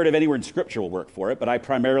any narrative anywhere in Scripture will work for it. But I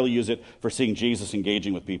primarily use it for seeing Jesus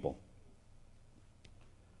engaging with people.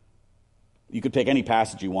 You could pick any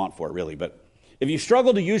passage you want for it, really. But if you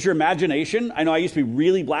struggle to use your imagination, I know I used to be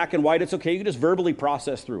really black and white. It's okay. You can just verbally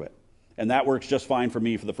process through it. And that works just fine for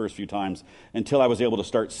me for the first few times until I was able to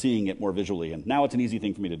start seeing it more visually. And now it's an easy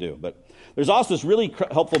thing for me to do. But there's also this really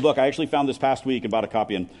helpful book. I actually found this past week and bought a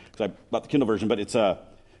copy because I bought the Kindle version. But it's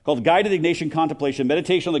called Guide to the Ignatian Contemplation,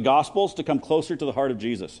 Meditation on the Gospels to Come Closer to the Heart of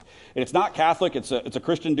Jesus. And it's not Catholic. It's a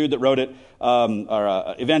Christian dude that wrote it, or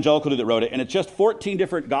an evangelical dude that wrote it. And it's just 14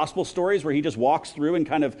 different gospel stories where he just walks through and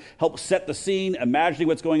kind of helps set the scene, imagining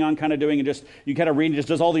what's going on, kind of doing, and just, you kind of read and just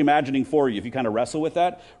does all the imagining for you if you kind of wrestle with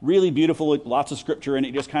that. Really beautiful, lots of scripture in it.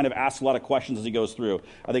 He just kind of asks a lot of questions as he goes through.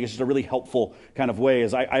 I think it's just a really helpful kind of way.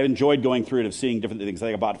 As I enjoyed going through it, of seeing different things. I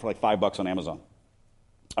think I bought it for like $5 on Amazon.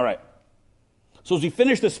 All right. So as we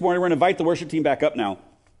finish this morning, we're going to invite the worship team back up now.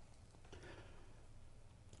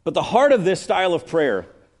 But the heart of this style of prayer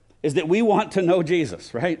is that we want to know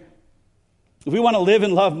Jesus, right? If we want to live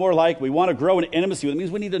and love more like, we want to grow in intimacy with him, it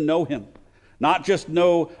means we need to know him, not just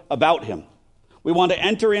know about him. We want to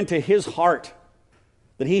enter into his heart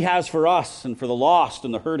that he has for us and for the lost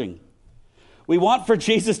and the hurting. We want for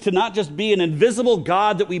Jesus to not just be an invisible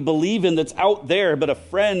God that we believe in that's out there, but a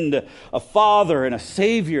friend, a father, and a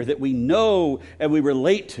savior that we know and we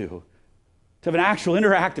relate to have an actual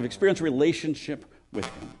interactive experience, relationship with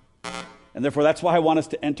him. And therefore, that's why I want us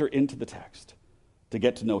to enter into the text, to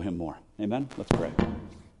get to know him more. Amen? Let's pray.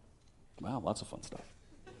 Wow, lots of fun stuff.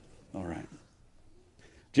 All right.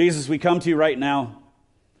 Jesus, we come to you right now.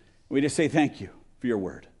 We just say thank you for your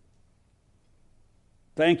word.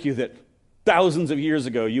 Thank you that thousands of years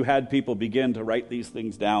ago, you had people begin to write these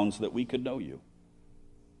things down so that we could know you.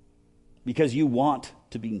 Because you want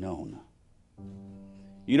to be known.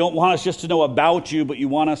 You don't want us just to know about you, but you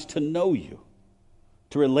want us to know you,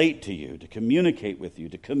 to relate to you, to communicate with you,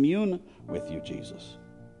 to commune with you, Jesus.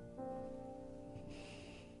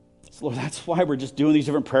 So Lord, that's why we're just doing these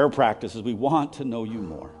different prayer practices. We want to know you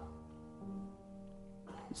more.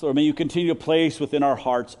 So Lord, may you continue to place within our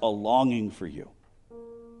hearts a longing for you,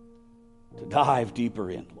 to dive deeper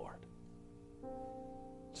in, Lord.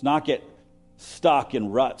 To not get stuck in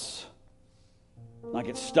ruts, not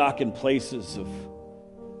get stuck in places of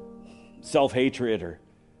self-hatred, or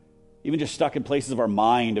even just stuck in places of our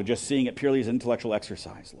mind of just seeing it purely as intellectual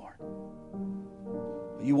exercise, Lord.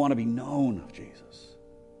 But you want to be known of Jesus.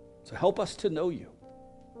 So help us to know you.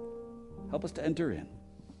 Help us to enter in.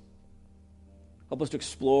 Help us to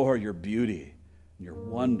explore your beauty and your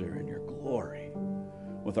wonder and your glory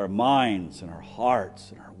with our minds and our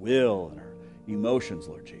hearts and our will and our emotions,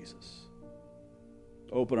 Lord Jesus.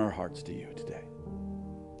 Open our hearts to you today.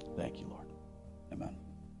 Thank you, Lord.